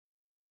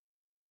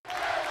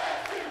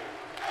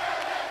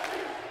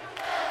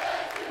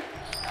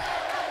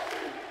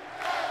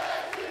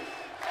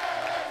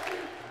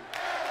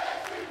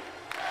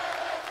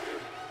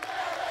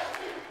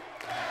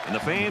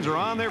fans are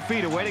on their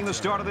feet awaiting the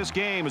start of this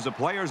game as the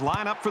players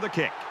line up for the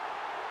kick.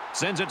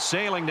 Sends it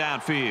sailing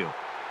downfield.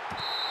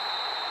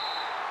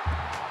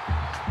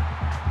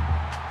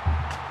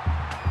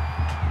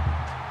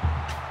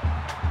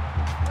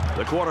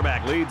 The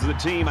quarterback leads the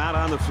team out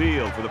on the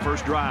field for the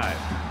first drive.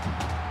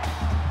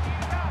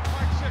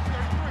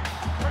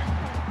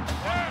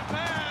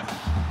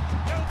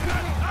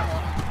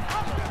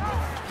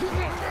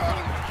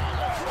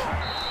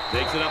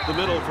 Takes it up the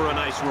middle for a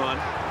nice run.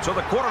 So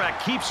the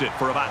quarterback keeps it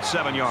for about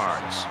 7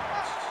 yards.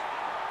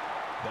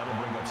 That'll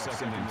bring up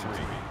 2nd and 3.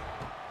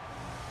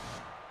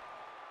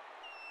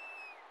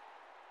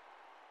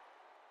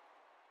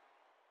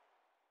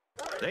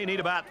 They need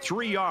about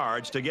 3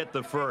 yards to get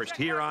the first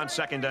here on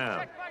 2nd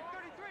down.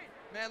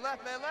 Man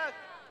left, man left.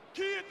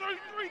 Kid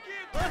 33,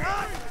 kid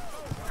 33.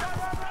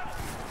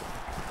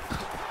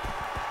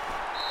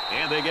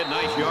 And they get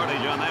nice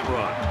yardage on that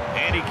run.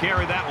 And he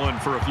carried that one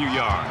for a few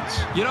yards.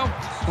 You know,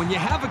 when you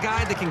have a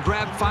guy that can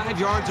grab 5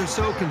 yards or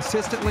so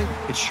consistently,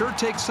 it sure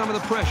takes some of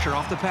the pressure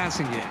off the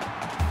passing game.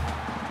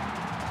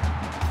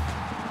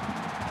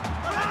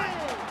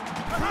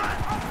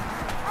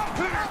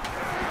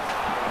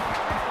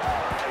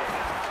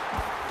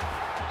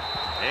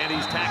 And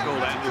he's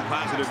tackled after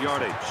positive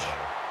yardage.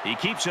 He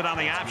keeps it on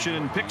the option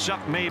and picks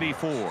up maybe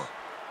 4.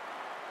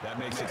 That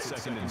makes it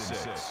 2nd and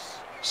 6.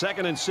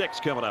 2nd and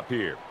 6 coming up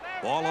here.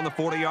 Ball on the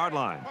 40-yard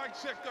line. Mike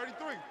check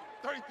 33.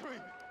 33.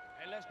 Hey,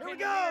 let's Here we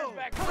go.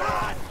 Come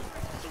on.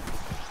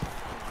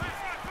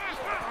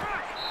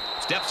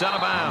 Steps out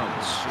of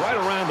bounds. Right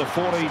around the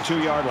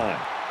 42-yard line.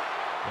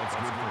 That's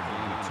good for a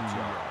gain of 2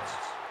 yards.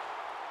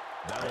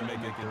 That'll make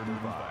it 3rd and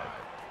 5.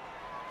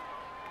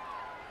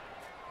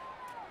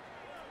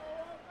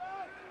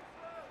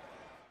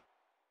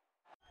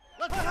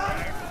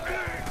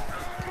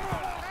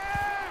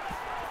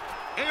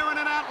 Airing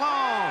it out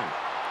long.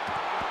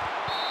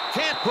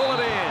 Can't pull it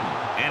in.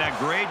 And a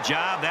great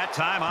job that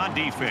time on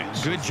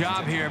defense. Good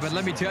job here, but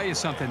let me tell you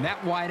something.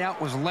 That wideout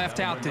was left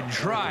out to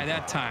dry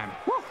that time.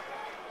 Woo.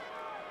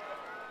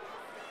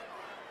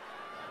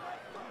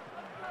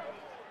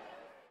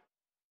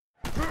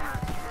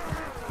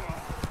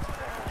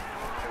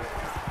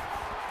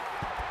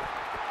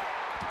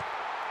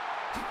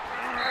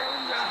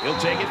 He'll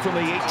take it from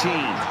the 18.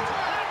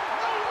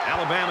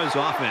 Alabama's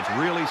offense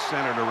really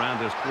centered around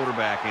this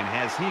quarterback, and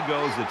as he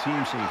goes, the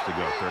team seems to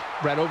go.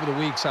 Brad, over the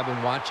weeks, I've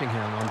been watching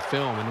him on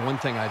film, and one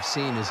thing I've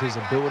seen is his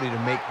ability to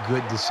make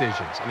good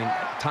decisions. I mean,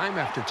 time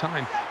after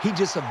time, he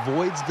just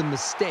avoids the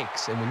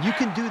mistakes. And when you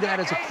can do that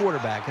as a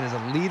quarterback and as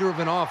a leader of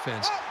an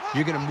offense,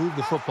 you're going to move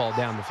the football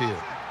down the field.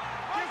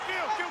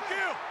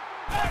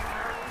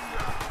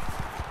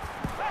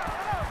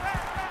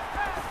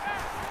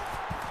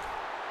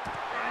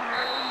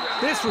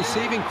 This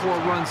receiving core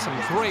runs some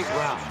great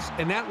routes,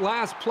 and that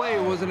last play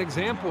was an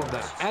example of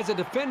that. As a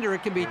defender,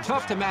 it can be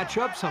tough to match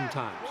up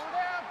sometimes.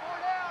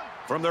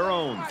 From their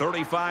own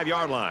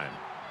 35-yard line.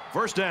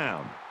 First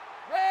down.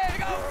 Ready to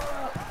go.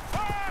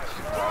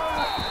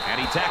 And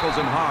he tackles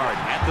him hard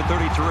at the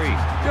 33. You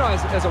know,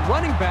 as a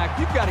running back,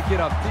 you've got to get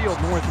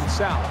upfield north and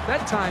south.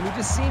 That time, he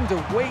just seemed to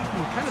wait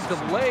and kind of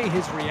delay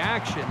his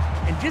reaction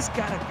and just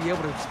got to be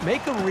able to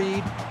make a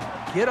read,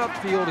 get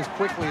upfield as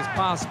quickly as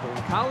possible.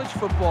 In college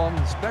football, and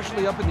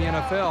especially up in the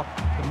NFL,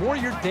 the more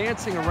you're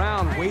dancing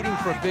around waiting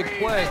for a big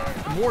play,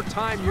 the more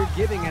time you're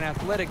giving an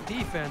athletic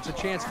defense a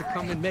chance to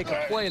come and make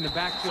a play in the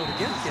backfield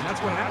against you, and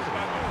that's what happened.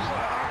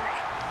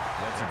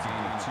 That's a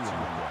gain of 2 on the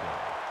play.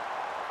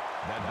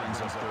 That brings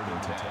us 3rd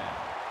and 10.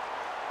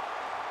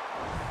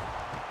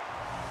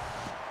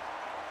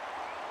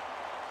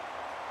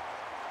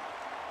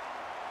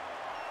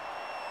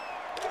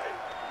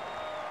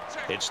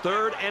 It's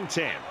 3rd and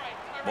 10.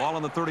 Ball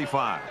on the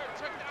 35.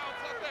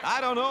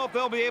 I don't know if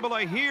they'll be able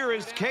to hear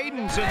his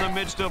cadence in the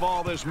midst of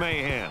all this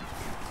mayhem.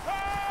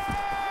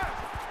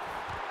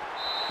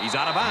 He's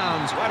out of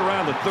bounds right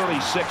around the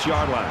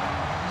 36-yard line.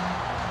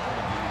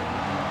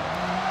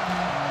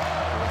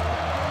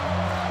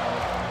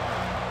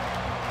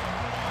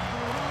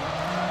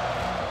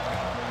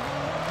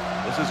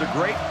 This is a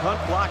great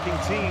punt-blocking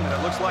team, and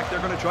it looks like they're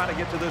going to try to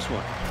get to this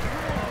one.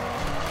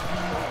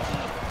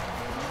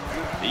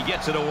 He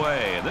gets it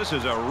away, and this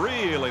is a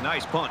really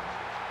nice punt.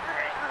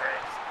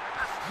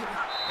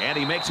 And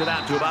he makes it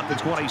out to about the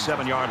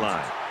 27-yard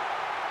line.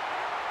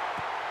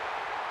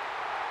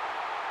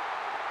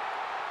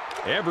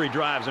 Every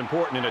drive's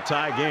important in a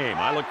tie game.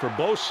 I look for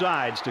both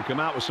sides to come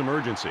out with some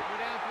urgency.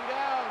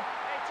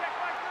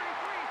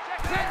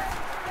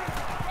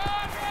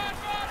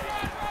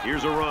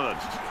 Here's a run.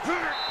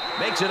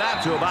 Makes it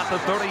out to about the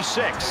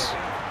 36. That's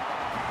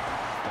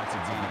a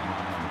gain of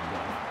 9 on the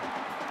play.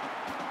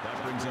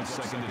 That brings us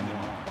 2nd and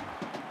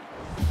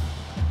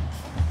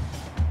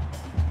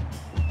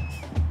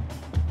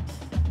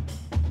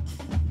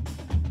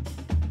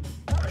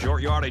 1.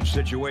 Short yardage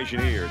situation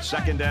here.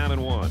 2nd down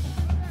and 1.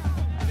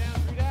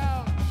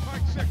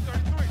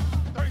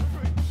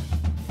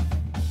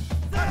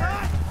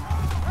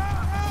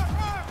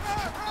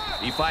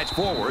 He fights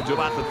forward to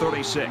about the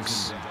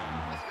 36.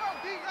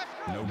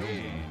 No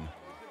gain.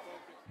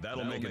 That'll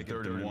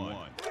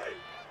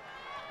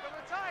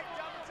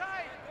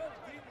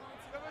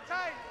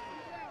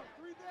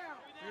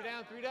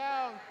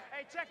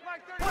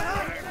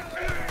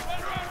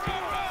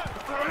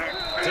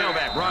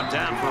And brought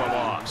down for a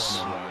loss.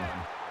 Call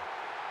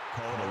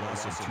it a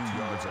loss of 2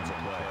 yards on the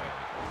play.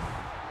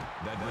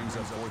 That brings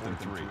up 4th and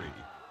 3.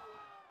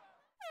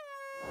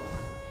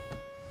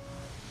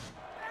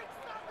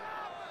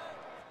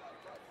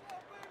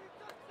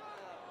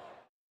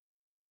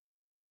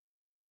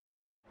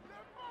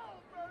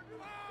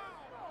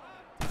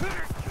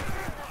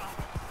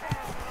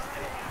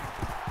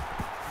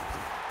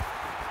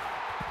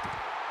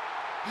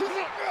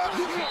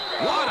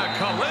 What a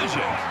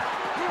collision.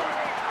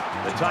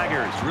 The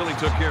Tigers really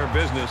took care of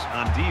business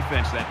on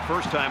defense that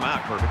first time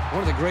out, Kirby.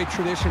 One of the great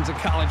traditions of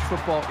college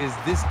football is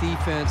this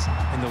defense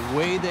and the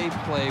way they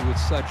play with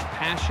such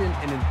passion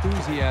and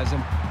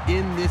enthusiasm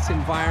in this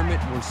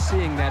environment. We're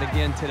seeing that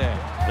again today.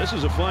 This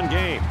is a fun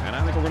game, and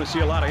I think we're going to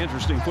see a lot of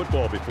interesting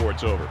football before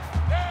it's over.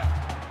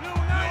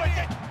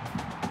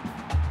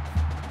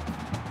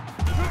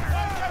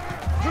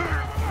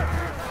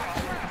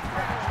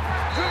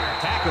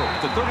 Tackle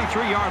at the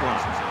 33-yard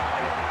line.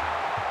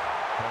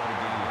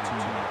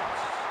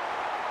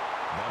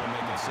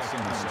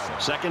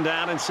 Second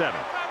down and 7.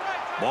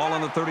 Ball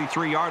on the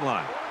 33-yard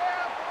line.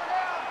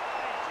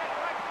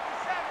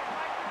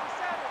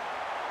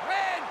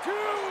 Red 2,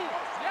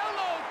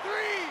 yellow 3.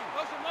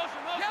 Motion.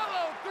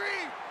 Yellow 3.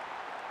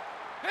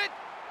 Hit.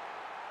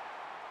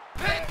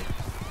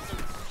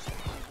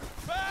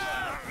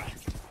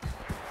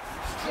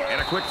 And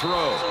a quick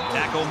throw.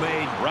 Tackle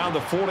made around the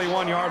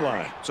 41-yard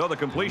line. So the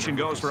completion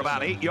goes for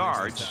about 8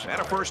 yards and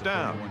a first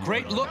down.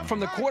 Great look from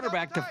the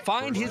quarterback to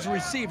find his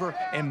receiver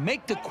and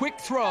make the quick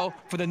throw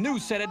for the new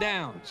set of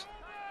downs.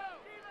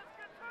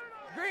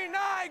 Green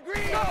 9,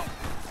 green. Go.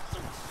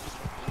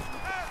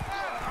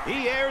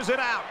 He airs it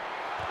out.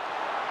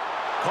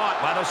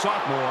 Caught by the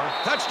sophomore.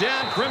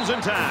 Touchdown,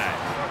 Crimson Tide.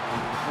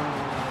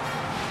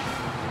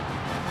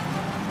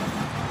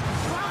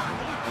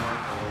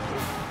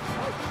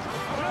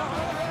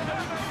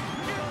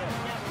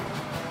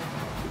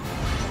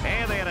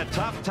 And they had a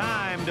tough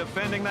time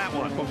defending that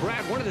one. Well,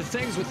 Brad, one of the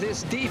things with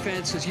this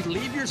defense is you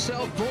leave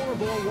yourself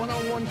vulnerable in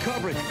one-on-one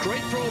coverage.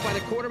 Great throw by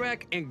the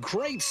quarterback and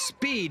great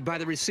speed by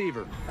the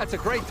receiver. That's a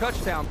great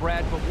touchdown,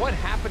 Brad, but what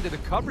happened to the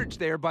coverage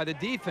there by the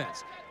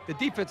defense? The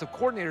defensive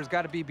coordinator's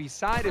got to be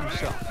beside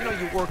himself. You know,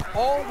 you work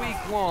all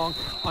week long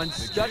on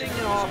studying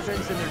an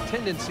offense and their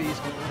tendencies,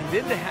 and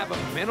then to have a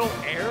mental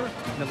error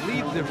and to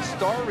leave the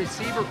star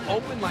receiver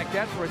open like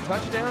that for a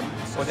touchdown,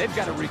 well, they've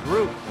got to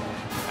regroup.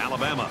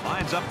 Alabama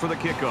lines up for the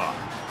kickoff.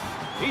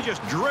 He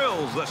just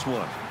drills this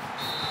one.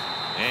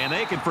 And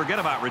they can forget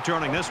about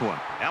returning this one.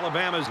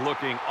 Alabama's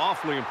looking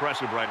awfully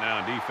impressive right now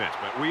in defense,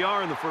 but we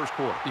are in the first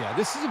quarter. Yeah,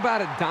 this is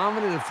about as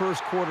dominant a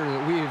first quarter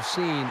that we have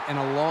seen in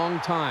a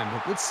long time.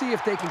 But let's see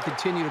if they can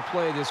continue to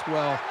play this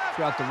well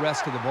throughout the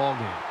rest of the ball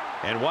game.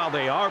 And while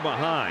they are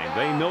behind,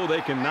 they know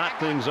they can knock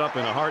things up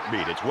in a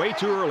heartbeat. It's way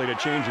too early to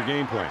change your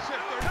game plan.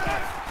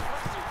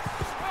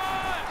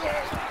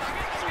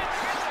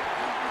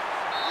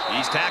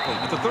 He's tackled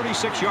at the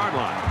 36-yard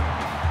line.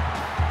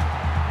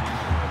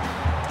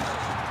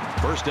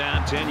 First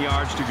down, 10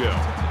 yards to go.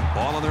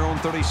 Ball on their own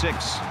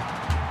 36.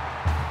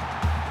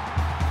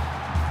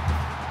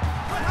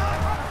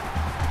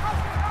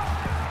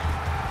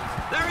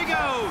 There he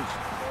goes.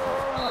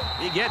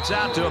 He gets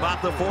out to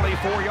about the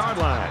 44-yard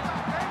line.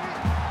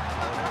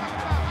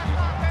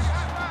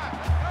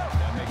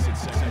 That makes it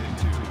 2nd and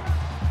 2.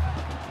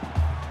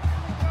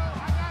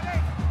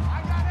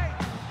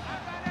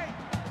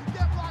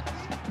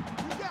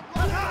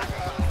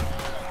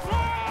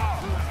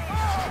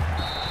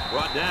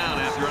 Brought down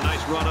after a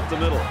nice run up the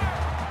middle.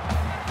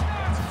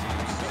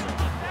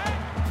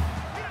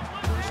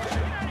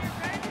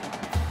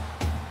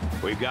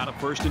 We've got a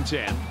 1st and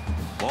 10.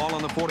 Ball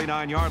on the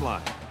 49-yard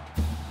line.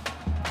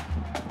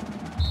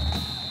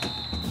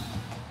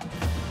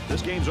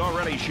 This game's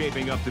already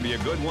shaping up to be a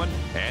good one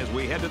as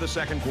we head to the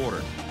second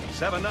quarter.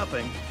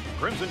 7-0,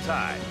 Crimson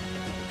Tide.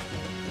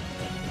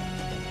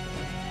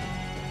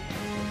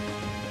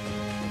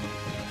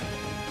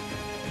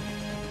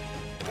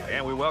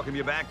 And we welcome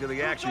you back to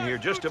the action here,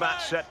 just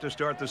about set to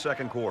start the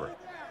second quarter.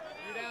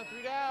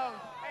 3 down.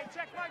 Hey,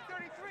 check Mike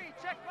 33.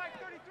 Check Mike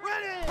 33.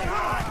 Ready.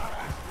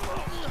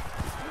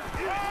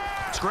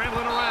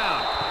 Scrambling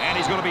around, and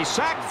he's going to be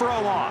sacked for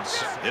a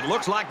loss. It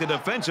looks like the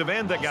defensive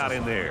end that got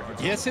in there.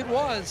 Yes, it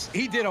was.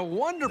 He did a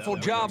wonderful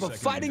job of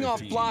fighting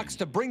off blocks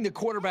to bring the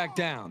quarterback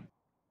down.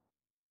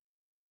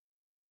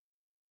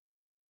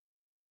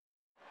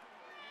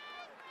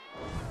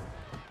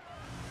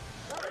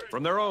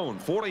 From their own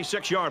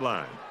 46-yard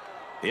line,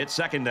 it's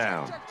second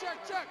down.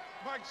 Check.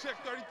 Mike, check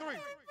 33.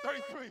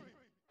 33.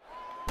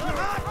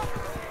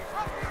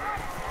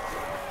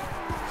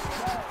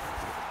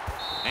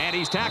 And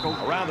he's tackled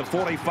around the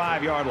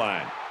 45-yard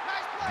line.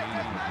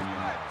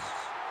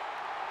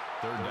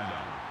 Third down.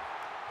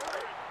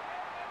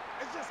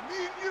 It's just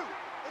me and you.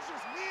 It's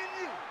just me and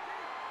you.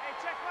 Hey,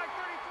 check Mike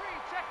 33.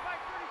 Check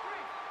Mike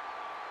 33.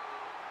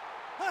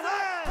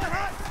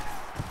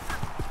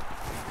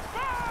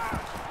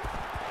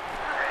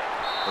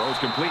 Throws was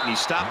complete, and he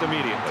stopped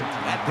immediately.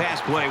 That pass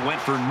play went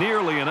for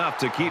nearly enough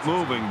to keep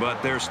moving, but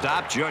they're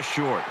stopped just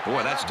short.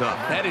 Boy, that's tough.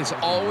 That is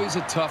always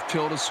a tough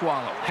pill to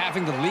swallow.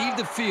 Having to leave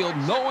the field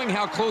knowing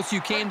how close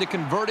you came to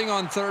converting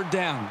on third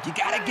down. You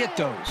got to get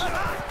those.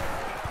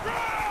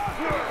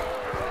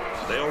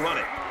 They'll run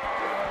it.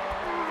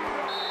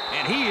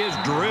 And he is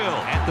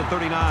drilled at the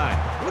 39.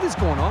 What is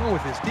going on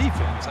with this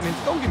defense? I mean,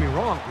 don't get me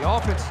wrong. The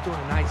offense is doing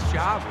a nice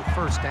job with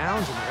first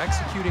downs, and they're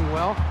executing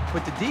well.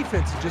 But the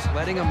defense is just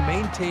letting them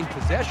maintain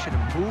possession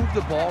and move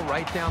the ball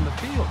right down the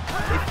field.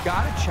 They've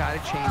got to try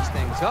to change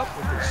things up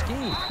with their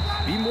scheme.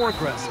 Be more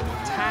aggressive,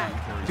 attack,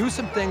 do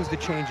some things to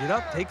change it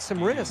up, take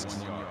some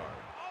risks.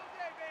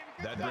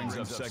 That brings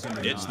up second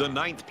and It's the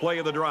 9th play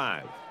of the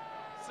drive.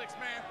 6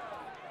 man.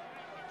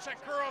 Check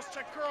curls,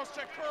 check curls,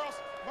 check curls.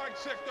 Mike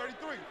check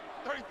 33.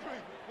 33.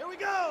 Here we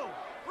go.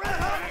 Red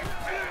hot.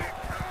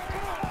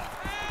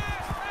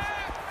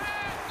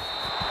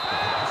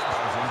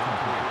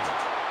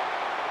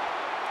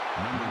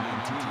 Number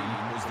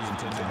 19 was the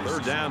intended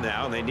Third down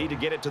now, and they need to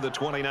get it to the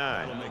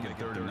 29. They'll make it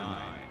third and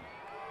 9.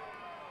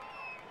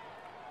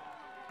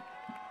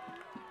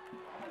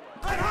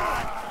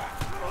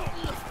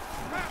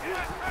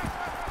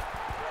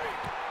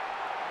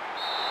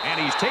 And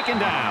he's taken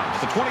down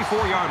at the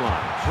 24-yard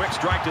line. Quick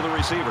strike to the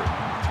receiver.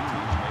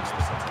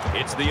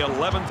 It's the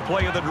 11th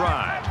play of the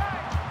drive.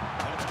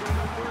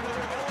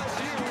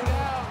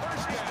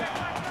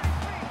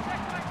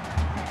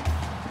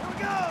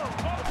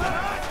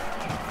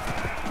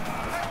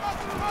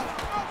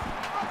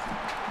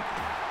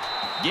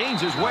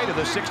 Gains his way to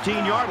the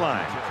 16-yard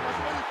line.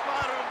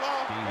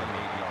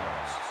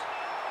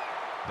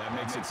 That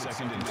makes it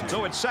second and 2.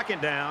 So it's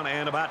second down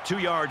and about 2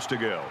 yards to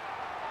go.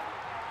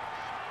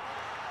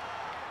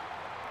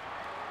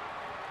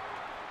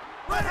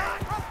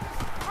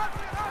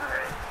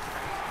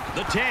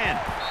 The 10.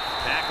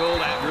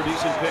 Tackled after a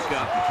decent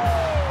pickup.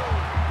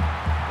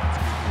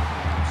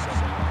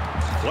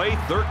 Play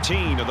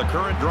 13 of the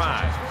current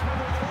drive.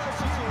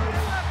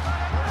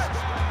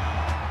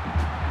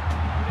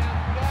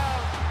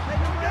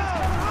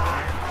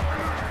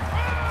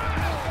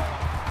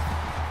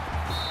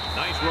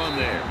 Nice run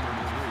there.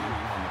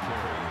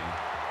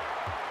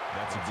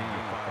 That's a gain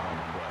of 5 on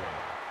the play.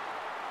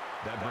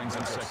 That brings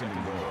him second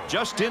and goal.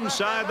 Just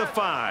inside the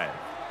 5.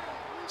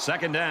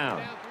 Second down.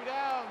 Three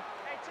down.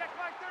 Hey, check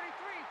Mike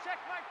 33. Check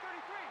Mike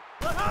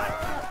 33.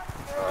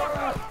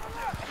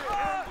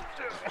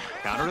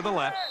 Counter to the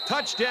left.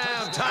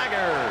 Touchdown,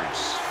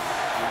 Tigers.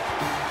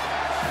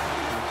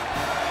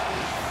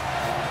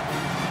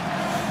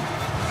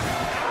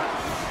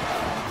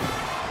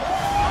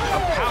 A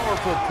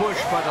powerful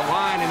push by the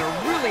line and a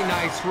really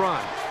nice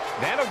run.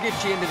 That'll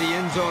get you into the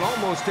end zone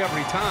almost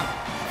every time.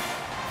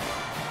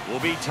 Will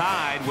be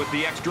tied with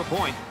the extra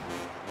point.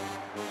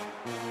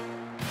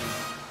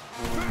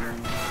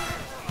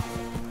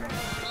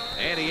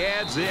 And he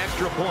adds the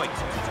extra point.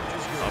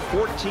 A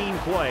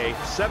 14-play,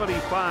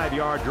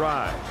 75-yard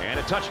drive. And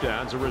a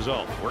touchdown's a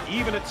result. We're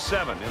even at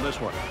 7 in this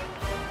one.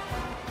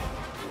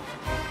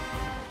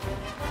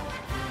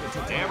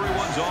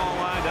 Everyone's all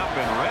lined up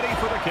and ready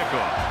for the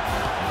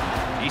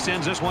kickoff. He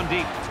sends this one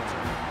deep.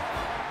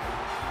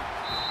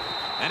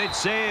 And it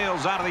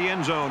sails out of the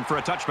end zone for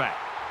a touchback.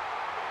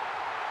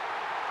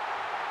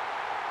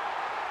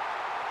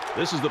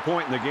 This is the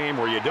point in the game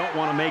where you don't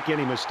want to make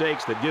any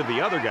mistakes that give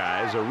the other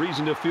guys a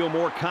reason to feel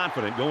more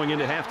confident going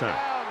into halftime.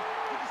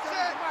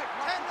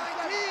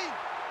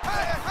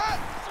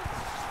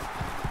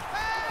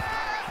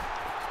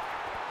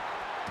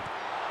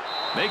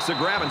 Makes the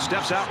grab and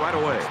steps out right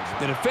away.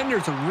 The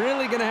defenders are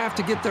really going to have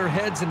to get their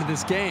heads into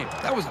this game.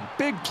 That was a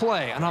big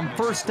play, and on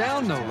first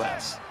down, no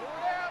less.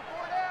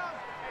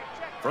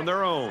 From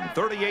their own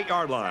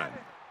 38-yard line,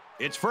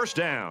 it's first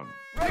down.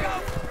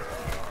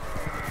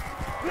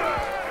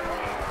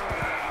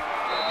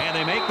 And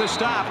they make the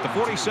stop at the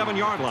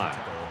 47-yard line.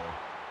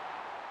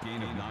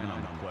 Gain of 9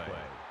 on the play.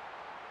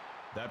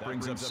 That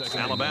brings up second.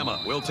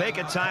 Alabama will take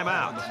a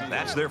timeout.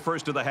 That's their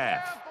first of the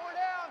half.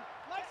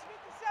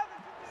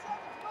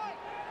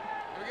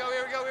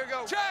 Here we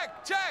go.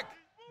 Check.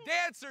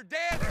 Dancer.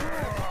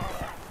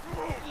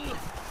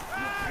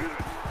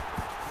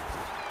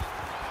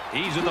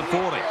 He's at the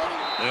 40.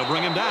 They'll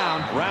bring him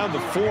down around the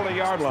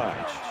 40-yard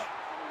line.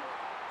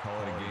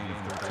 Call it a gain of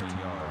 13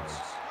 yards.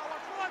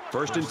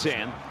 First and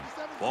 10.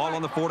 Ball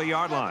on the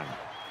 40-yard line.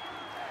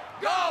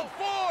 Go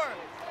 4.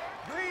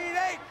 Green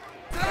 8.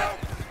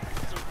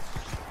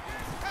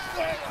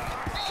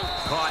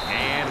 Caught,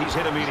 and he's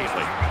hit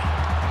immediately.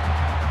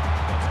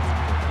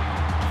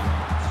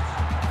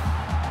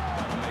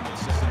 That'll make it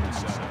second and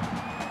 7.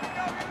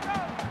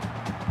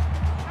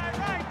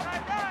 Right.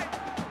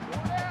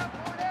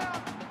 4 down.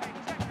 Hey,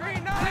 check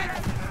Green 9.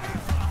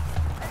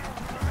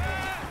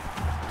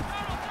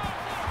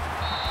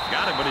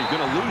 Got it, but he's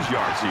going to lose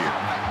yards here.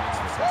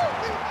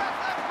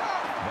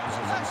 That's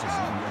a loss of 1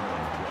 yard on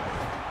the play.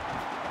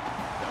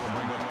 That will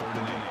bring up third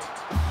and 8.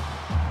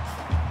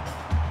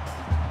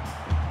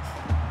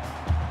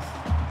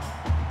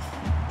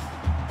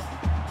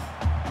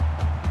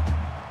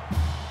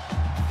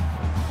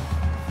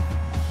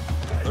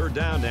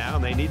 third down now,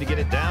 and they need to get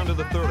it down to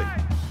the 30.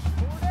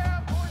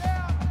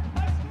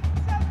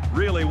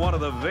 Really one of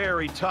the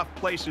very tough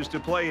places to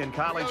play in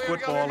college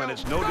football, and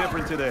it's no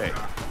different today.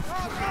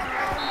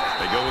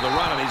 They go with a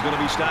run, and he's going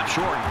to be stopped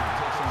short.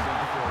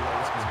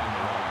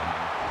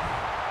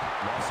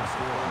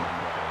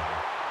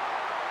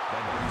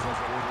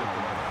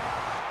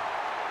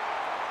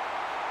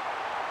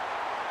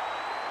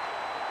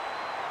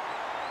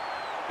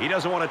 He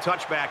doesn't want to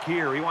touch back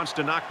here. He wants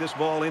to knock this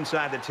ball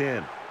inside the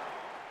 10.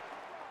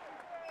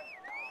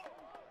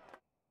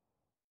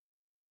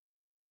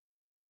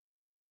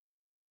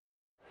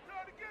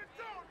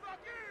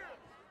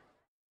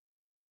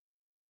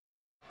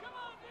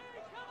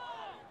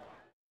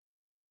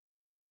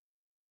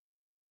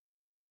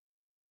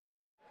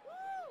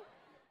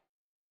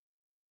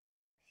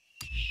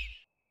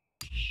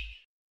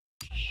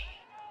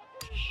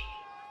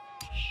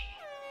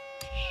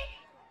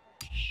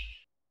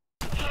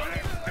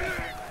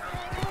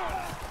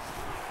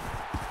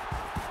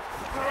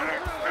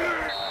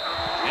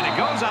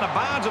 Goes out of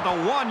bounds at the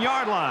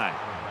 1-yard line.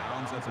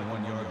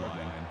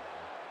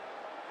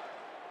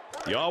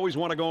 You always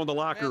want to go in the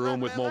locker room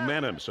with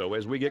momentum, so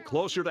as we get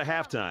closer to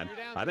halftime,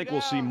 I think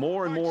we'll see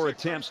more and more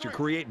attempts to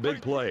create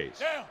big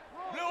plays.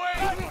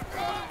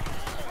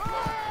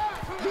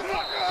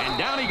 And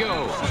down he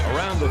goes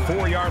around the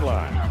 4-yard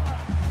line.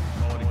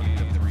 Call it a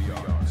gain of 3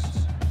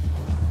 yards.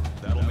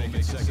 That'll make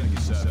it 2nd and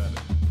 7.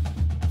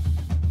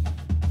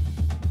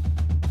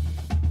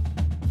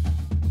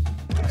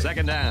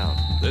 Second down.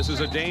 This is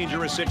a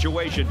dangerous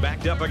situation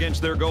backed up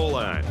against their goal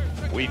line.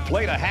 We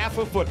played a half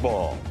of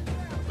football.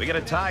 We get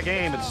a tie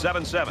game at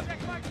 7-7.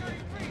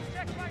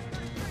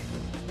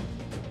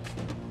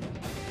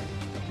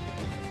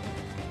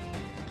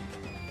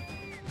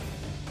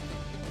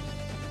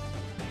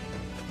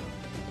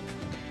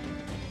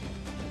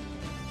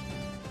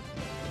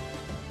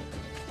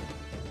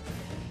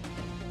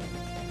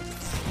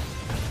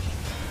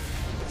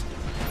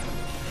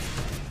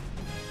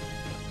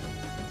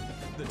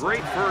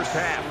 Great first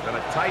half and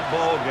a tight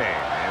ball game,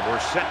 and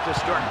we're set to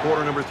start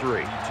quarter number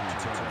 3.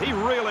 He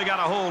really got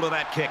a hold of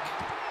that kick.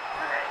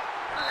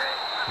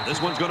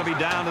 This one's going to be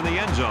down in the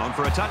end zone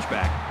for a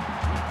touchback.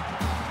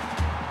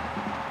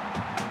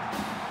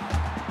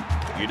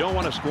 You don't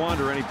want to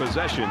squander any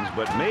possessions,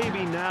 but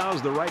maybe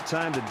now's the right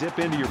time to dip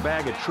into your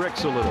bag of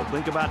tricks a little.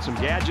 Think about some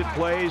gadget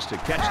plays to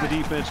catch the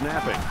defense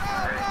napping.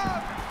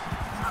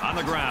 On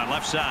the ground,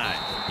 left side.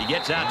 He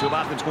gets out to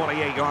about the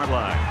 28-yard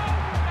line.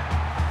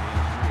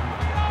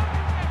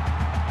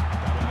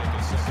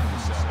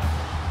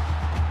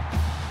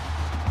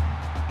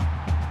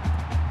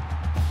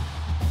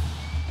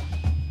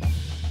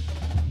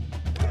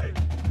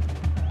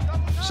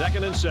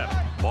 Second and 7.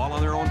 Ball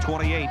on their own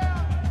 28. Here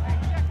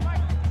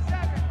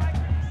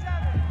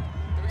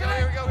we go.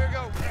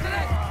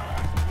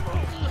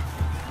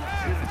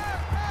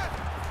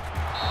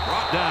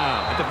 Brought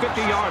down at the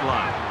 50-yard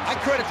line. I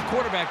credit the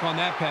quarterback on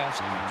that pass.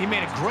 He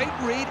made a great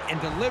read and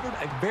delivered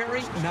a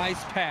very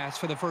nice pass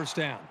for the first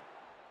down.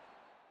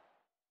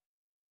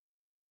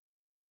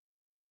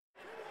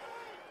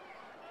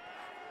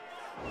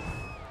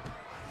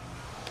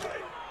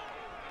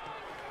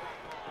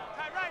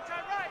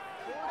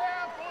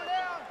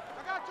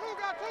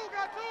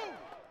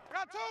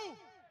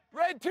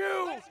 Red 2.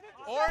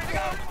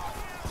 Oregon.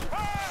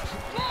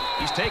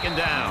 He's taken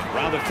down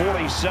around the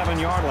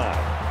 47-yard line.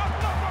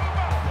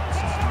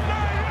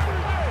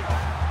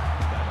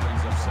 That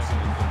brings up 2nd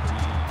and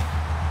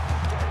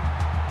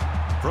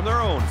 13. From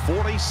their own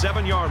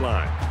 47-yard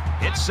line,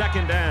 it's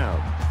second down.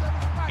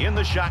 In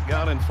the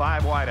shotgun and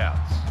 5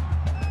 wideouts.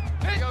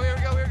 Here we go.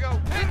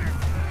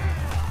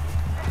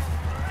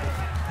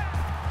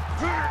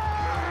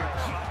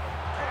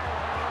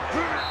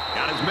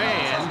 Got his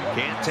man.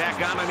 Can't tack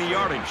on any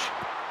yardage.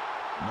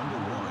 Number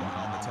 1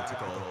 on the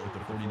tackle at the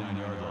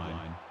 49-yard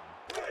line.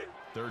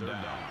 3rd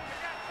down.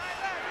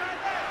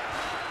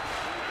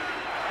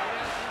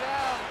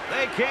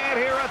 They can't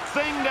hear a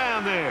thing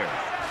down there.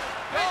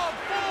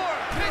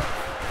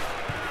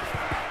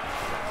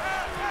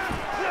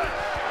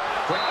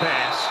 Quick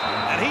pass,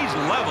 and he's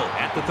level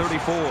at the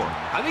 34.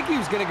 I think he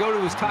was going to go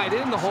to his tight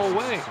end the whole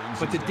way,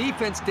 but the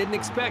defense didn't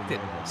expect it.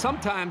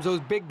 Sometimes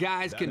those big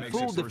guys can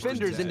fool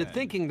defenders into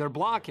thinking they're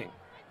blocking.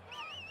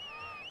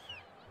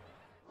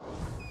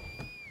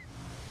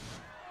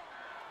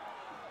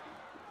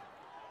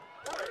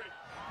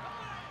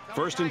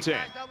 First and 10.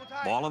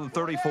 Ball on the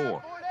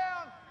 34.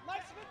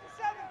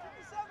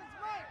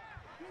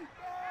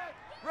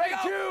 Red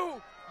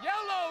 2.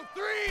 Yellow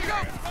 3. Go.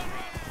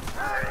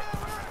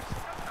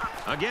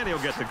 Again, he'll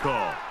get the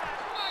call.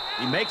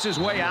 He makes his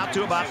way out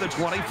to about the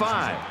 25.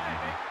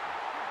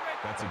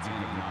 That's a gain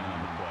of 9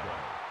 on the play.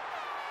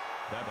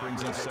 That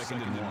brings us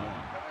 2nd and 1. Double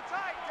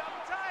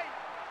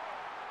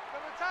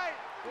tight.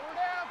 4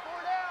 down.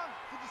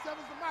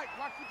 57's the mic.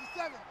 Watch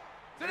 57.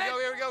 Here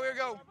we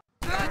go.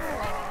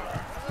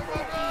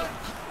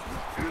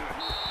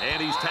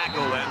 And he's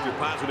tackled after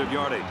positive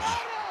yardage.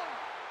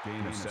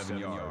 Gain of 7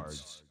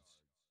 yards.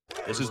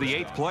 This is the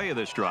 8th play of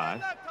this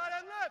drive.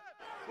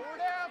 4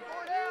 down.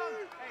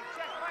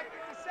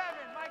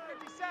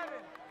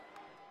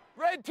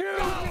 Red 2.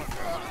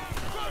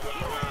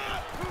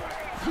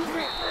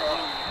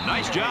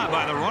 Nice job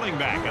by the running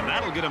back, and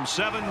that'll get him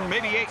 7,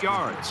 maybe 8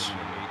 yards.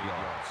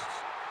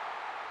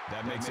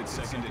 That makes it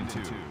 2nd and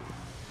 2.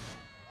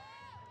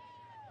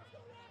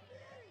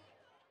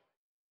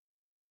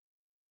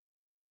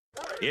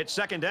 It's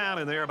 2nd down,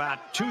 and they're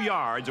about 2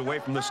 yards away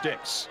from the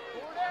sticks.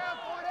 4 down,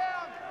 4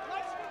 down.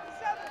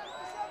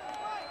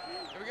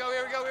 Here we go,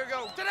 here we go, here we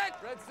go.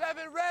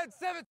 Red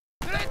 7.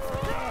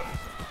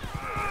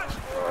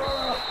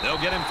 They'll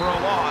get him for a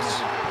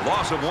loss.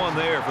 Loss of 1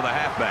 there for the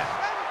halfback.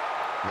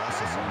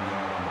 Loss of 1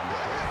 yard on the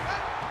play.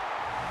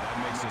 That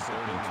makes it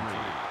 3rd and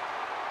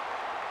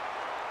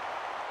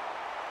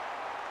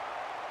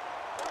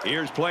 3.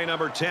 Here's play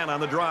number 10 on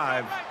the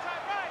drive. 4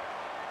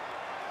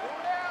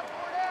 down,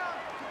 4 down.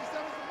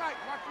 57's the mic,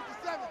 mark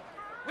 57.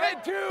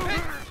 Red 2.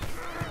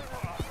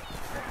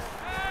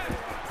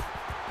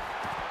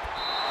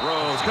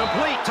 Throws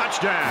complete,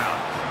 touchdown.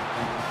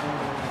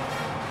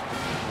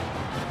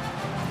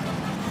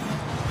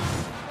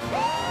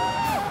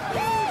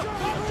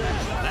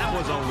 That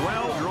was a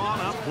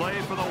well-drawn-up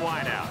play for the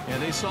wideout. Yeah,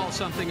 they saw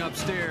something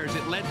upstairs.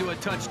 It led to a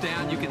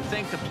touchdown. You can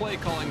thank the play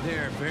calling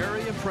there.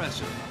 Very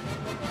impressive.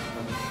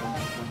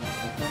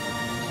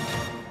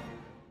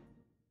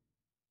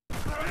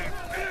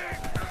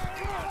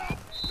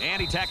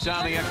 And he tacks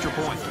on the extra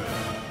point.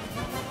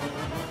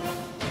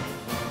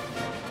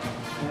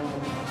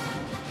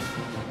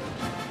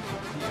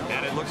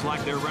 And it looks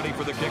like they're ready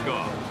for the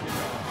kickoff.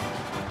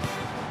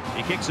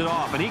 He kicks it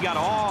off, and he got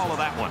all of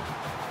that one.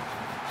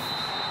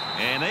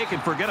 And they can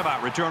forget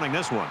about returning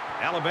this one.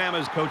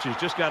 Alabama's coaches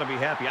just got to be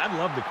happy. I'd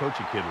love to coach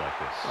a kid like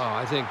this. Oh,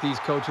 I think these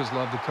coaches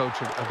love to coach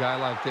a guy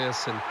like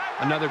this, and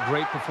another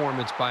great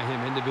performance by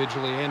him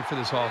individually and for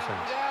this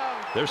offense.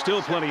 There's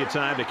still plenty of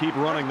time to keep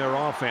running their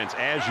offense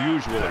as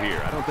usual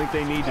here. I don't think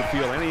they need to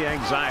feel any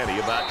anxiety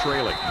about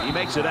trailing. He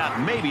makes it out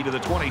maybe to the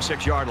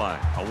 26-yard line.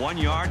 A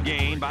 1-yard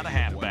gain by the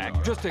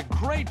halfback. Just a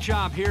great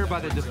job here by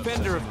the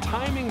defender of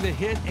timing the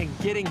hit and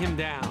getting him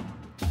down.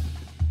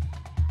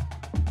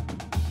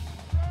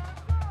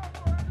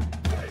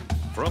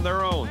 From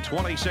their own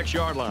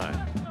 26-yard line.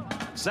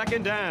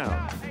 2nd down.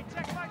 Hey,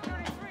 check back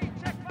 33,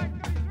 check back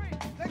 33.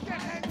 They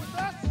can't hang with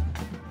us.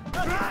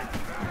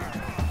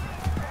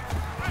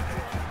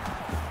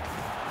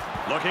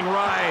 Looking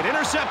right,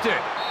 intercepted.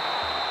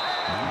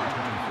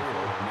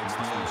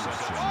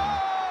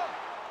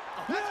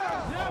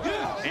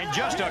 And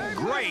just a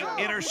great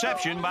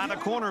interception by the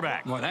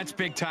cornerback. Well, that's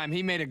big time.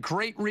 He made a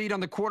great read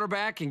on the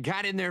quarterback and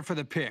got in there for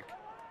the pick.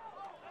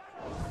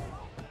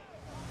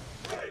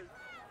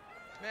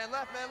 Man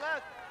left, man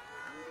left.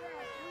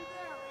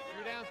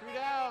 3 down, 3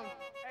 down.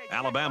 Hey,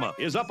 Alabama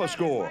is up a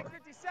score.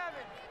 57.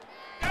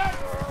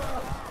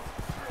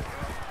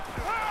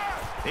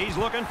 He's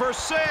looking for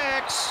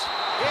 6.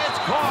 It's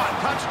caught.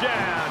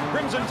 Touchdown.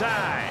 Crimson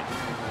Tide.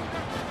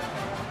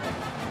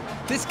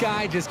 This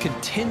guy just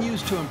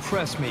continues to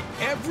impress me.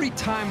 Every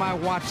time I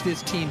watch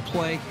this team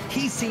play,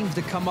 he seems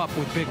to come up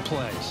with big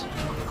plays.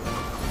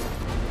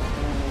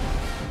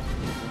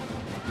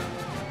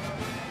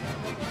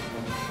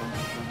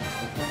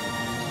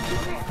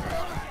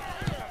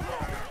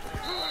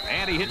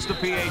 And he hits the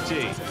PAT.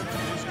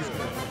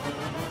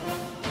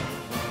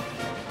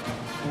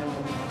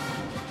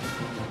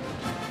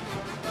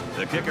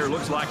 The kicker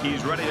looks like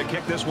he's ready to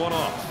kick this one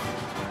off.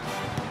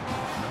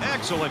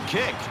 Excellent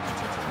kick.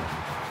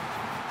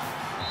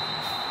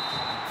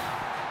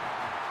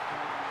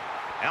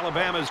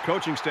 Alabama's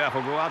coaching staff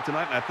will go out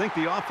tonight, and I think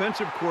the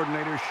offensive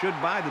coordinator should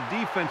buy the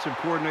defensive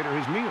coordinator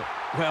his meal.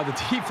 Well, the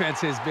defense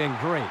has been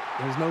great.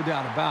 There's no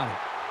doubt about it.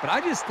 But I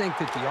just think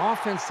that the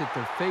offense that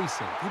they're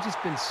facing, they've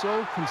just been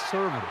so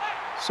conservative,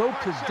 so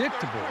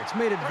predictable. It's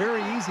made it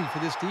very easy for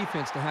this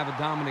defense to have a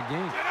dominant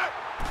game.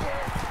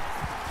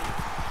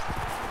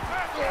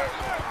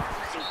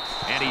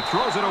 And he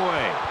throws it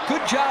away.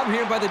 Good job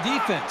here by the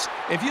defense.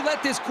 If you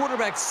let this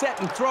quarterback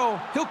set and throw,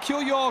 he'll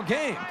kill you all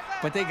game.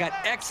 But they got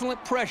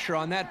excellent pressure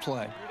on that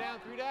play.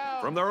 3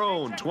 down. From their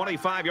own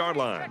 25-yard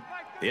line,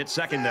 it's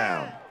 2nd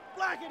down.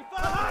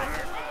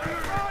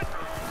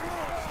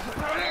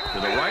 To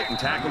the right and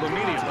tackled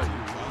immediately.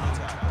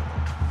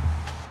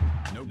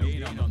 No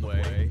gain on the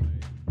play.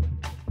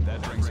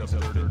 That brings up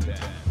 3rd and 10.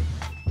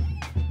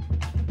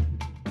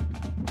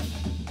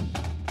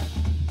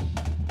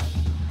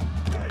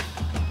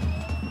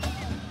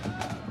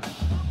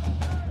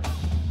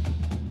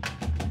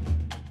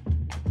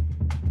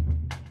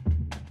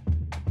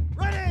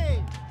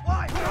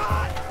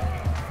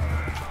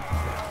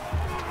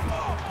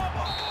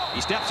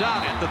 He steps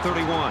out at the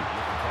 31.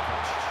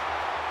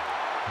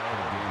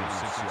 Gain of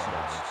 6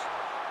 yards.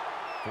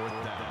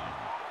 4th down.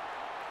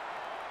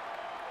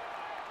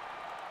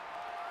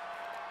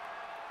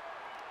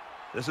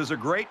 This is a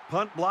great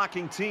punt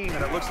blocking team,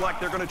 and it looks like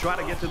they're going to try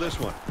to get to this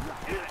one.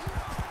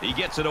 He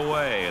gets it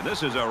away, and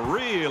this is a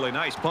really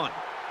nice punt.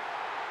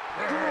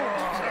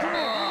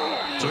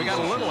 So he got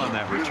a little on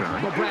that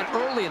return. Well, Brad,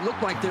 early it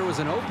looked like there was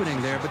an opening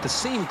there, but the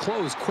seam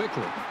closed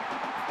quickly.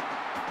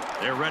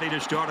 They're ready to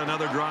start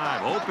another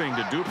drive, hoping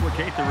to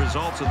duplicate the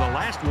results of the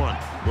last one,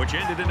 which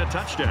ended in a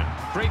touchdown.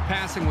 Great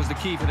passing was the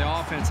key for the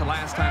offense the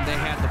last time they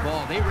had the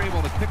ball. They were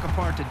able to pick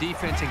apart the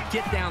defense and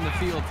get down the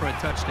field for a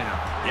touchdown.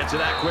 Gets it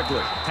out quickly.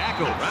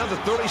 Tackled around the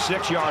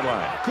 36-yard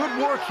line. Good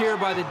work here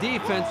by the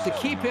defense to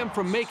keep him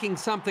from making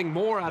something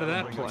more out of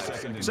that play.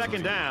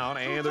 Second down,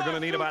 and they're going to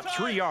need about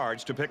 3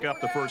 yards to pick up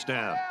the first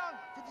down.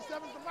 57's the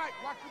mic.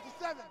 Watch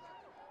 57.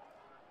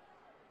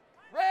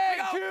 Red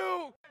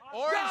 2,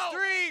 orange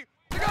 3.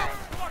 Go! Run.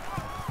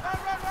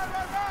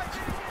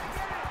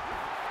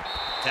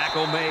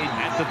 Tackle made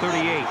at the 38.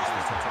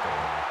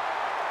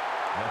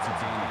 That's a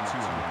gain of 2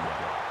 on the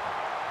play.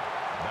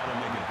 That'll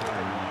make it 3rd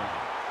and 1.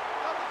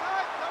 Double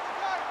tight.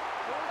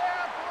 Four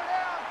down.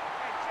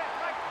 Hey, check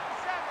Mike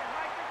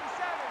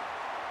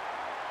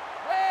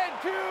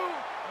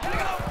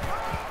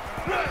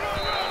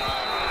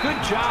 57. Good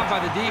job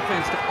by the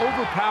defense to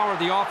overpower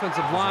the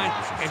offensive line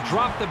and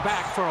drop the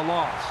back for a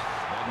loss.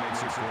 That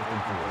makes it 4th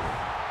and 4.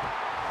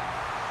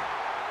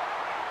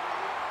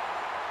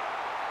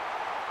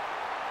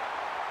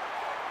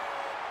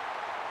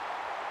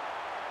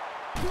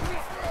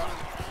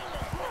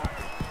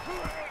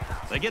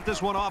 They get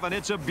this one off, and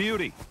it's a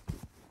beauty.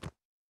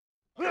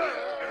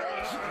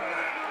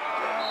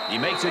 He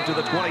makes it to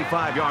the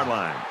 25-yard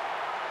line.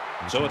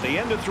 So at the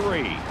end of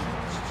 3,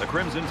 the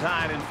Crimson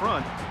Tide in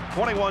front,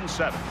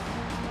 21-7.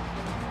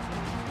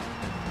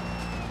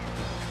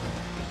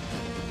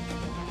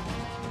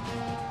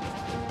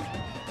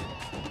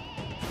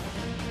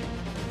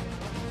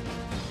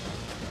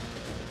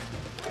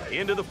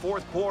 Into the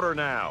 4th quarter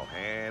now,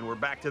 and we're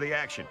back to the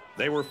action.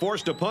 They were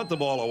forced to punt the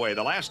ball away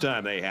the last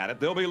time they had it.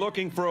 They'll be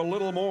looking for a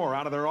little more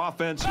out of their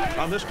offense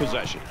on this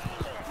possession.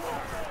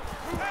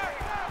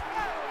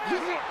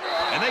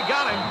 And they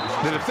got him.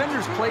 The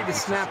defenders played the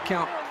snap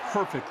count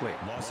perfectly.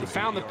 They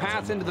found the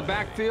path into the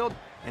backfield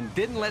and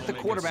didn't let the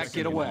quarterback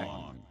get away.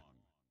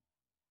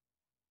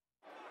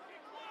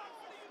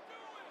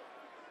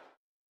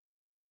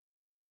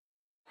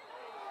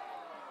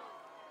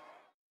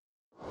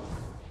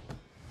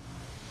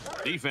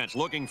 Defense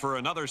looking for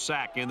another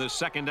sack in this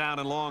 2nd down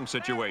and long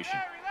situation.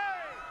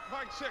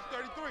 Mike check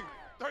 33.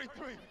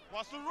 33.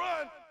 Watch the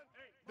run.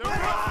 They're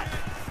running.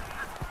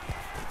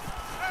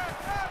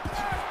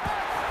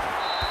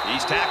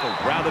 He's tackled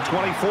around the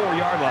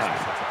 24-yard line.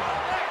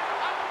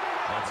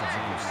 That's a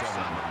gain of 7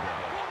 on the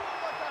play.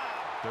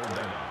 3rd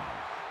down.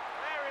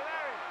 Larry.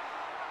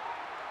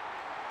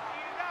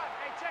 Eat it up.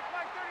 Hey, check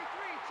Mike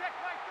 33. Check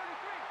Mike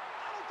 33.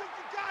 I don't think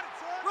you got it,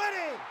 son.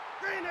 Ready.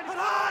 Green and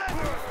hot.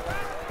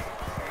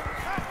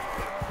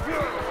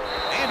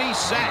 And he's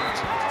sacked.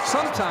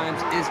 Sometimes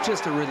it's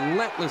just a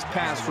relentless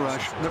pass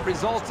rush that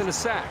results in a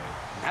sack.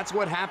 That's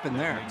what happened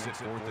there. Makes it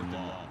 4th and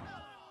long.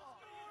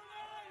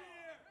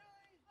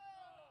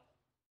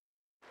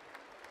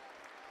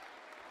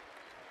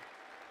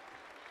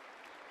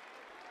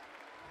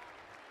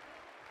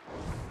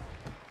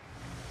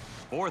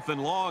 Fourth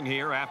and long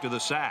here after the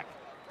sack.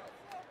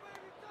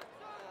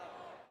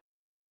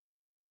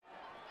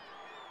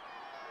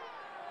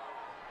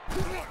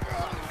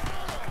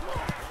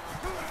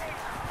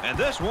 And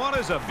this one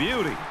is a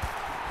beauty.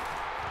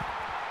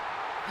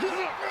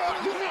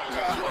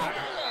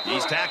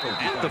 He's tackled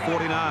at the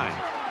 49.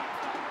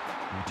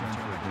 Return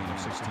for a gain of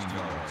 16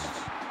 yards.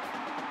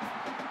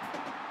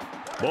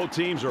 Both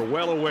teams are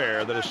well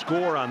aware that a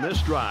score on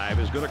this drive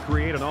is going to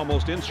create an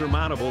almost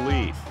insurmountable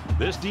lead.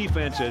 This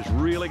defense has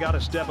really got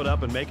to step it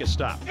up and make a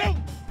stop.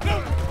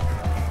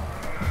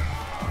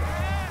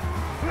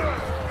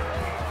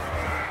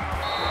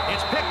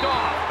 It's picked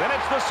off, and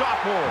it's the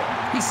sophomore.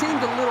 He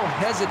seemed a little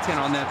hesitant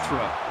on that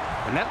throw,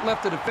 and that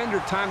left the defender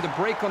time to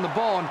break on the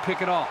ball and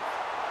pick it off.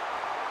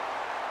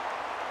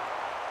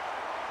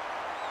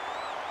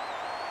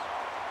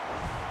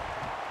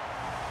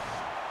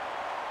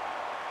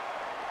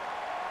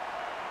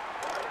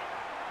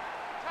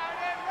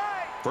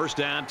 First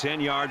down,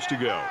 10 yards to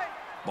go.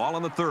 Ball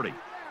on the 30. 3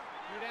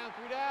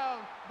 down.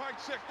 Mike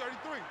check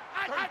 33.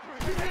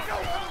 33.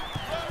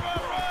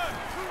 Run.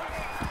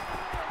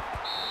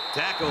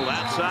 Tackled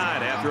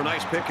outside after a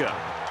nice pickup.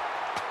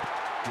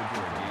 Good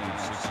for a gain of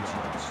 6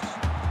 yards.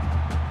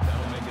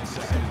 That'll make it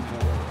 2nd and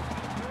 4.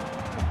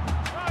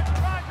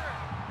 Roger.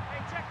 Hey,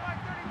 check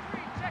Mike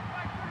 33. Check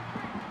Mike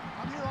 33.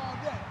 I'm here all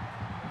day.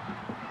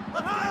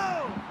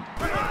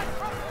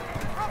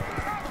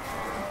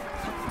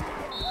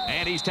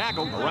 And he's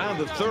tackled around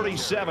the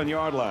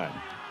 37-yard line.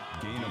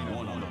 Gain of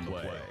 1 on the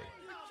play.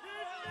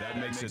 That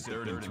makes it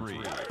 3rd and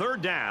 3.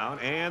 Third down,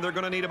 and they're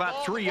going to need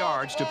about 3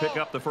 yards to pick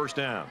up the first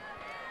down.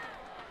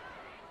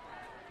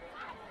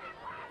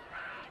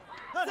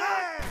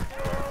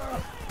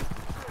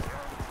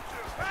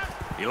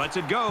 He lets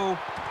it go.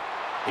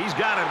 He's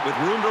got it with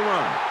room to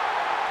run.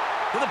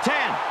 To the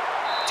 10.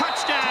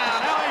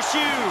 Touchdown, LSU!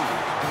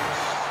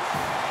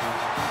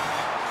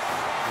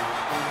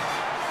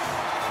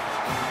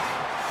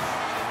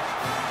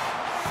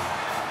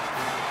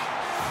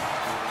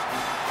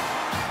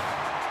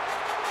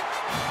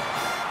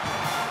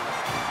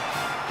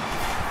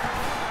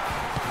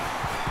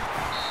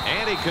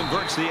 And he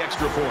converts the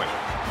extra point.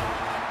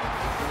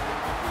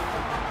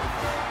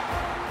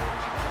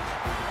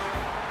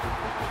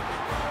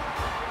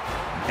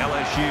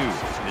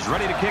 LSU is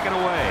ready to kick it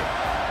away.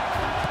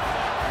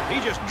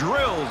 He just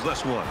drills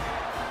this one.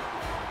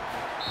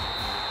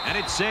 And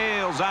it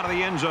sails out of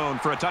the end zone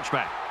for a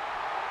touchback.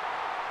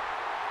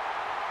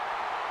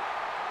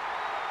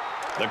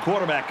 The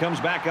quarterback comes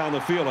back on the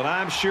field, and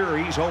I'm sure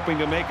he's hoping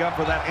to make up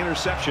for that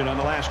interception on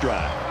the last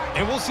drive.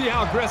 And we'll see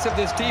how aggressive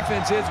this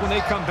defense is when they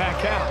come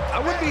back out. I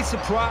wouldn't be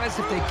surprised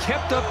if they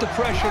kept up the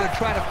pressure to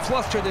try to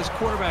fluster this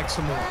quarterback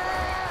some more.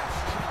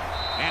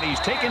 And he's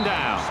taken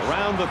down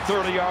around the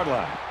 30-yard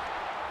line.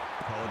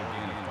 Call it a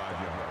gain of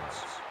 5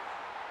 yards.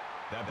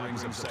 That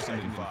brings them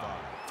 2nd and 5.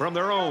 From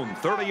their own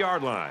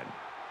 30-yard line.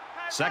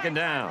 2nd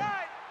down.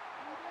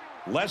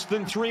 Less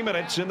than 3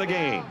 minutes in the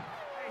game.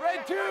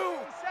 Red 2.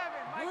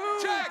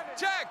 Check,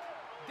 check.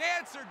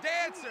 Dancer,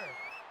 dancer.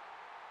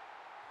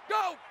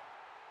 Go.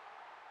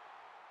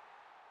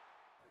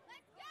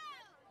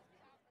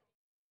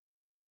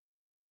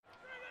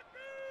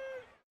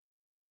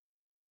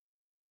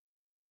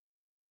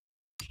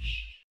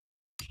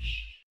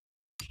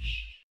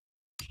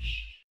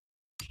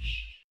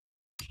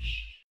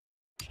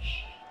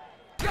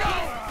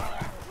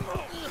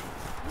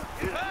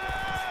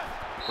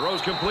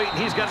 Throws complete, and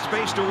he's got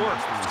space to work.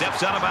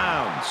 Steps out of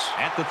bounds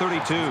at the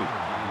 32.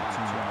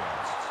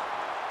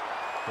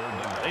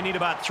 They need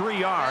about 3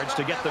 yards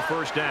to get the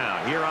first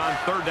down here on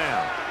 3rd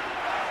down.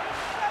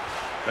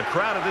 The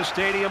crowd at this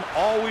stadium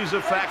always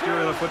a factor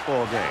in a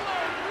football game.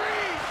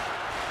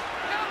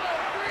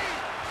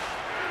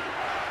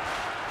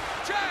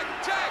 Check,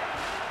 check.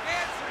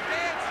 Dancer,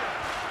 dancer.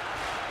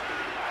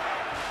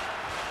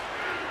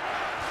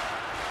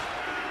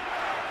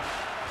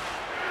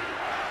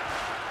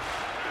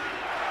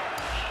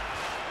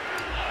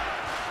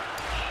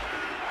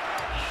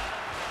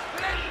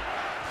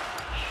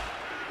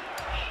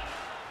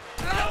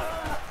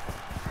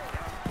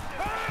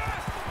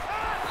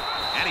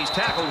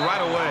 Tackled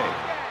right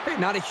away.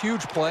 Hey, not a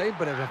huge play,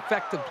 but an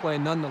effective play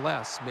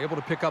nonetheless. Be able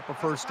to pick up a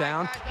first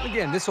down.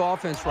 Again, this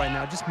offense right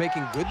now just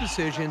making good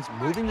decisions,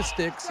 moving the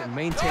sticks, and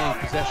maintaining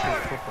possession of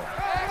the football.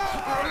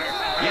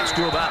 Gets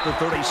to about the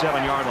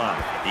 37-yard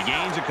line. He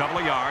gains a couple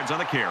of yards on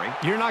the carry.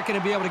 You're not going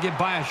to be able to get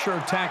by a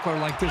sure tackler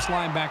like this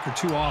linebacker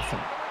too often.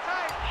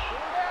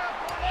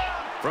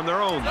 From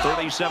their own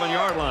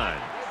 37-yard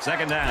line.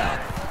 2nd down.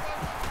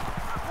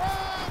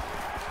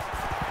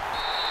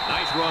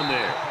 Nice run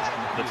there.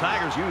 The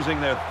Tigers using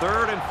their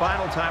 3rd and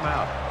final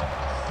timeout.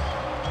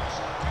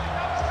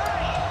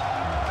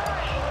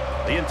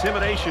 The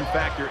intimidation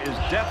factor is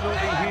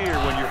definitely here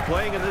when you're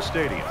playing in this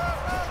stadium.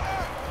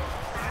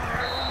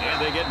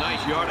 And they get nice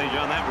yardage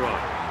on that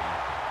run.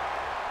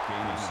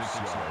 Gain of 6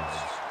 yards.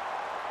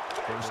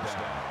 1st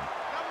down.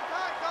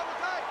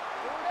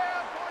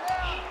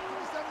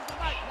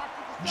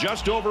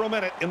 Just over a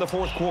minute in the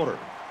 4th quarter.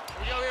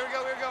 Here we go, here we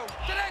go, here we go.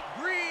 To that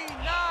green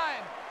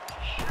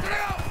 9. To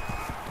go.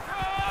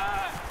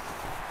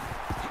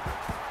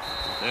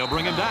 They'll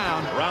bring him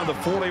down around the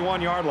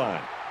 41-yard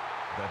line.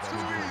 That's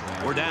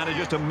good. We're down to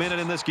just a minute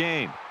in this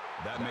game.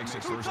 That makes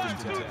it 1st and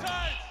 10.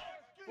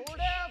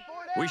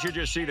 We should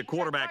just see the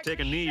quarterback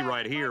take a knee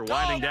right here,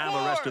 winding down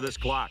the rest of this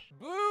clock.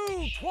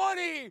 Boo,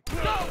 20.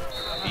 Go.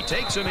 He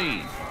takes a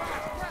knee.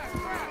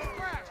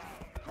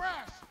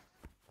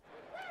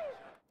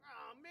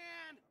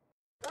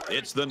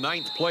 It's the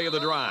 9th play of the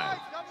drive.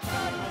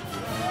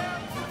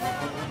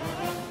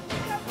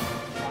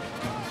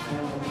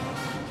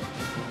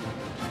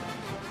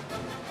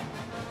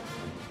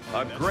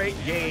 A great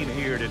game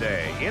here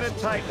today in a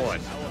tight one.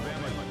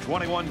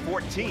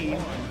 21-14,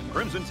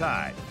 Crimson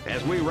Tide.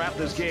 As we wrap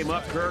this game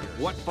up, Kirk,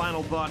 what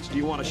final thoughts do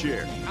you want to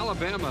share?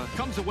 Alabama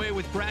comes away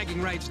with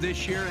bragging rights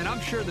this year, and I'm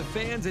sure the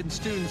fans and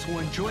students will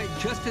enjoy it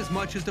just as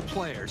much as the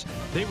players.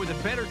 They were the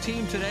better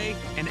team today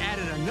and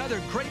added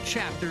another great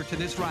chapter to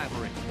this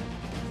rivalry.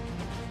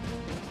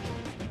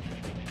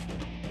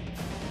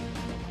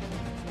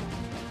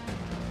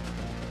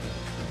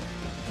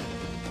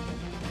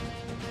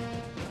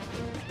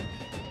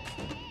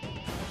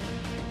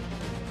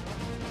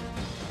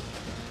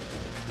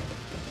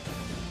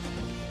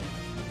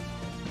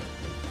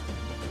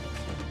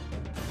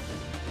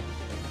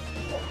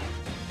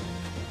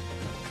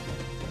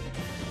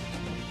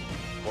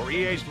 For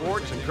EA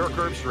Sports and Kirk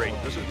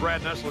Herbstreit, this is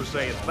Brad Nessler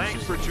saying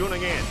thanks for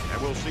tuning in,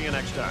 and we'll see you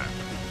next time.